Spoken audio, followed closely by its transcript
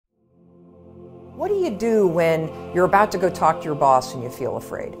What do you do when you're about to go talk to your boss and you feel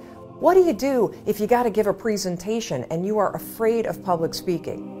afraid? What do you do if you got to give a presentation and you are afraid of public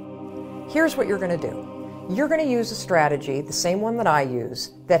speaking? Here's what you're going to do. You're going to use a strategy, the same one that I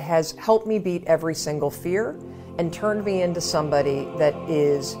use, that has helped me beat every single fear and turned me into somebody that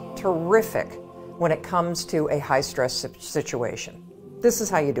is terrific when it comes to a high-stress situation. This is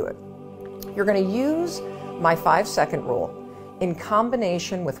how you do it. You're going to use my 5-second rule in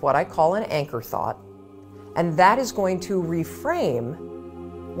combination with what I call an anchor thought, and that is going to reframe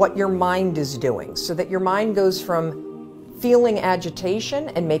what your mind is doing so that your mind goes from feeling agitation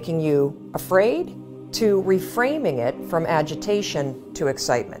and making you afraid to reframing it from agitation to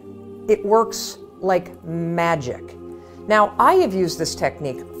excitement. It works like magic. Now, I have used this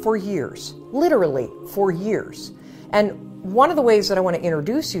technique for years, literally for years. And one of the ways that I want to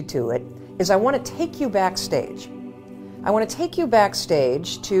introduce you to it is I want to take you backstage. I want to take you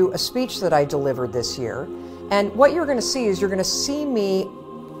backstage to a speech that I delivered this year. And what you're going to see is you're going to see me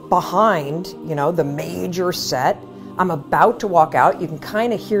behind, the major set. I'm about to walk out. You can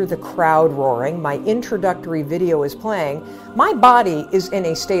kind of hear the crowd roaring. My introductory video is playing. My body is in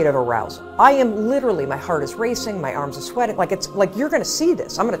a state of arousal. I am literally, my heart is racing, my arms are sweating. It's like you're going to see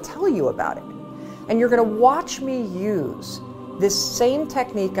this. I'm going to tell you about it. And you're going to watch me use this same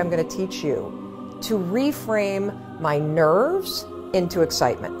technique I'm going to teach you to reframe my nerves into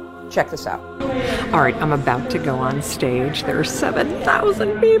excitement. Check this out. All right, I'm about to go on stage. There are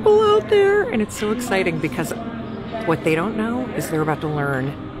 7,000 people out there, and it's so exciting because what they don't know is they're about to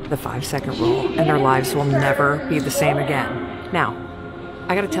learn the 5-second rule, and their lives will never be the same again. Now,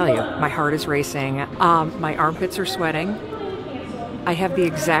 I gotta tell you, my heart is racing. My armpits are sweating. I have the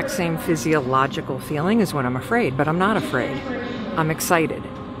exact same physiological feeling as when I'm afraid, but I'm not afraid. I'm excited.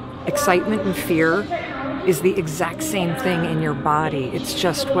 Excitement and fear is the exact same thing in your body. It's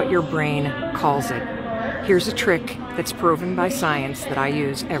just what your brain calls it. Here's a trick that's proven by science that I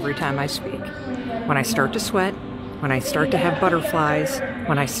use every time I speak. When I start to sweat, when I start to have butterflies,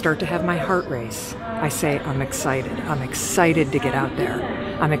 when I start to have my heart race, I say, I'm excited. I'm excited to get out there.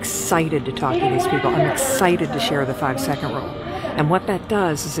 I'm excited to talk to these people. I'm excited to share the 5-second rule. And what that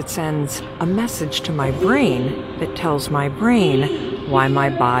does is it sends a message to my brain that tells my brain why my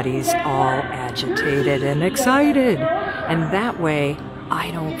body's all agitated and excited. And that way,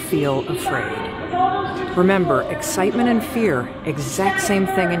 I don't feel afraid. Remember, excitement and fear, exact same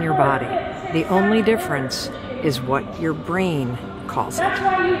thing in your body. The only difference is what your brain calls it.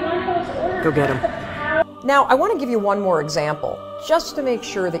 Go get them. Now, I want to give you one more example, just to make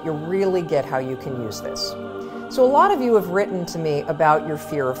sure that you really get how you can use this. So a lot of you have written to me about your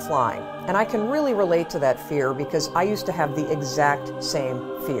fear of flying, and I can really relate to that fear because I used to have the exact same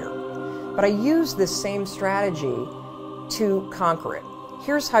fear. But I use this same strategy to conquer it.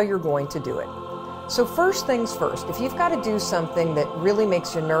 Here's how you're going to do it. So first things first, if you've got to do something that really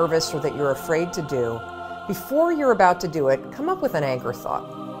makes you nervous or that you're afraid to do, before you're about to do it, come up with an anchor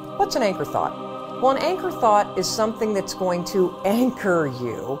thought. What's an anchor thought? Well, an anchor thought is something that's going to anchor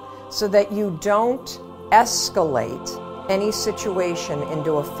you so that you don't escalate any situation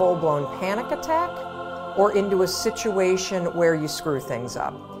into a full-blown panic attack or into a situation where you screw things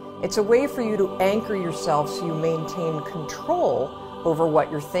up. It's a way for you to anchor yourself so you maintain control over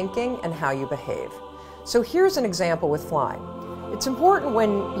what you're thinking and how you behave. So here's an example with flying. It's important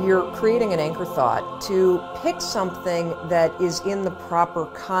when you're creating an anchor thought to pick something that is in the proper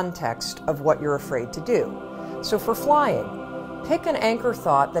context of what you're afraid to do. So for flying, pick an anchor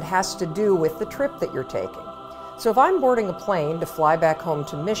thought that has to do with the trip that you're taking. So if I'm boarding a plane to fly back home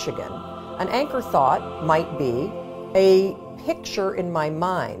to Michigan, an anchor thought might be a picture in my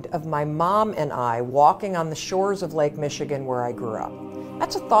mind of my mom and I walking on the shores of Lake Michigan where I grew up.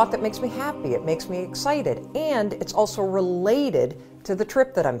 That's a thought that makes me happy, it makes me excited, and it's also related to the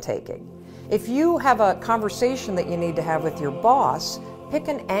trip that I'm taking. If you have a conversation that you need to have with your boss, pick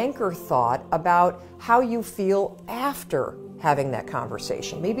an anchor thought about how you feel after having that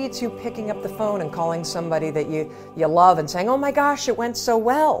conversation. Maybe it's you picking up the phone and calling somebody that you love and saying, oh my gosh, it went so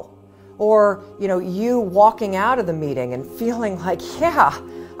well. Or, you walking out of the meeting and feeling like, yeah,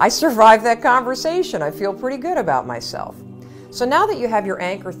 I survived that conversation. I feel pretty good about myself. So now that you have your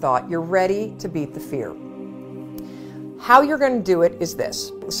anchor thought, you're ready to beat the fear. How you're going to do it is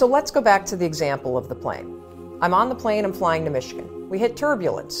this. So let's go back to the example of the plane. I'm on the plane, I'm flying to Michigan. We hit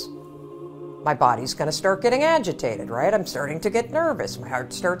turbulence. My body's going to start getting agitated, right? I'm starting to get nervous. My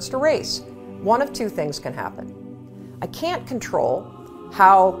heart starts to race. One of two things can happen. I can't control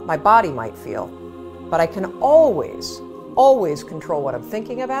how my body might feel, but I can always control what I'm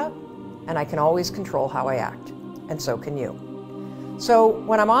thinking about, and I can always control how I act, and so can you. So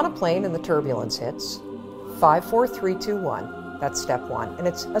when I'm on a plane and the turbulence hits, 5, 4, 3, 2, 1, that's step one. And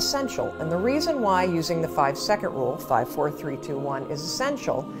it's essential. And the reason why using the 5-second rule, 5, 4, 3, 2, 1, is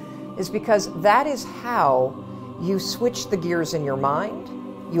essential is because that is how you switch the gears in your mind,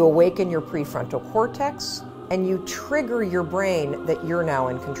 you awaken your prefrontal cortex, and you trigger your brain that you're now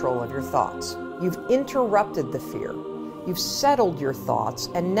in control of your thoughts. You've interrupted the fear. You've settled your thoughts,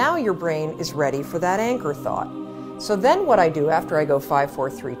 and now your brain is ready for that anchor thought. So then what I do after I go 5,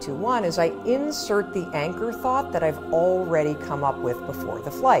 4, 3, 2, 1 is I insert the anchor thought that I've already come up with before the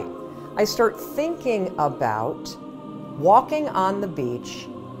flight. I start thinking about walking on the beach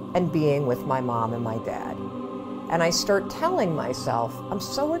and being with my mom and my dad. And I start telling myself, I'm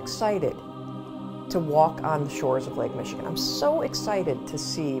so excited to walk on the shores of Lake Michigan. I'm so excited to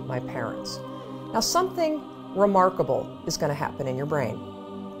see my parents. Now something remarkable is going to happen in your brain.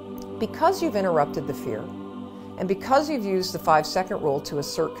 Because you've interrupted the fear, and because you've used the 5-second rule to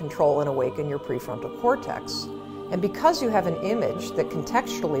assert control and awaken your prefrontal cortex, and because you have an image that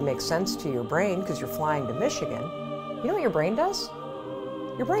contextually makes sense to your brain because you're flying to Michigan, you know what your brain does?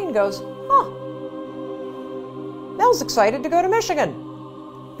 Your brain goes, huh, Mel's excited to go to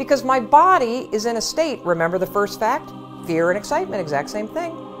Michigan because my body is in a state, remember the first fact? Fear and excitement, exact same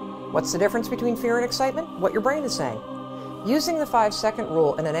thing. What's the difference between fear and excitement? What your brain is saying. Using the 5-second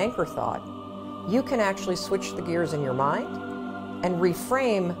rule and an anchor thought, you can actually switch the gears in your mind and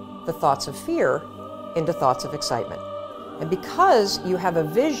reframe the thoughts of fear into thoughts of excitement. And because you have a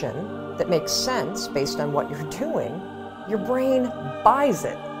vision that makes sense based on what you're doing, your brain buys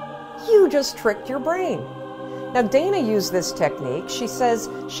it. You just tricked your brain. Now, Dana used this technique. She says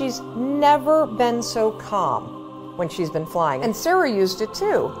she's never been so calm when she's been flying. And Sarah used it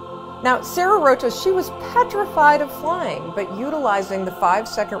too. Now, Sarah wrote to us, she was petrified of flying, but utilizing the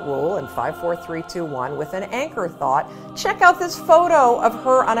 5-second rule and 5, 4, 3, 2, 1 with an anchor thought. Check out this photo of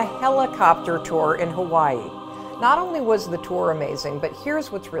her on a helicopter tour in Hawaii. Not only was the tour amazing, but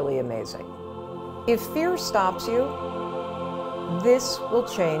here's what's really amazing. If fear stops you, this will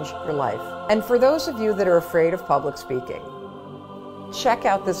change your life. And for those of you that are afraid of public speaking, check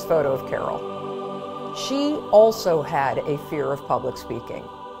out this photo of Carol. She also had a fear of public speaking.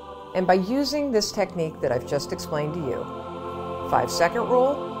 And by using this technique that I've just explained to you, 5-second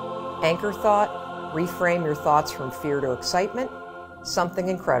rule, anchor thought, reframe your thoughts from fear to excitement, something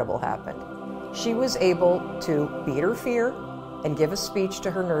incredible happened. She was able to beat her fear and give a speech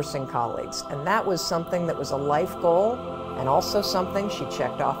to her nursing colleagues. And that was something that was a life goal and also something she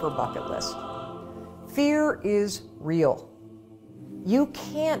checked off her bucket list. Fear is real. You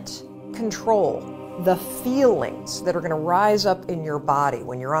can't control the feelings that are going to rise up in your body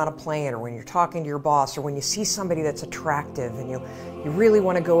when you're on a plane or when you're talking to your boss or when you see somebody that's attractive and you really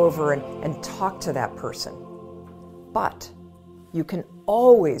want to go over and talk to that person. But you can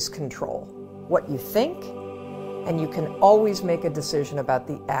always control what you think, and you can always make a decision about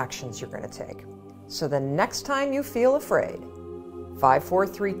the actions you're going to take. So the next time you feel afraid, 5, 4,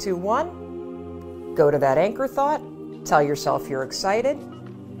 3, 2, 1, go to that anchor thought, tell yourself you're excited,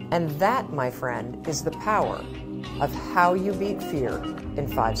 and that, my friend, is the power of how you beat fear in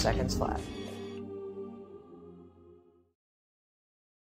 5 seconds flat.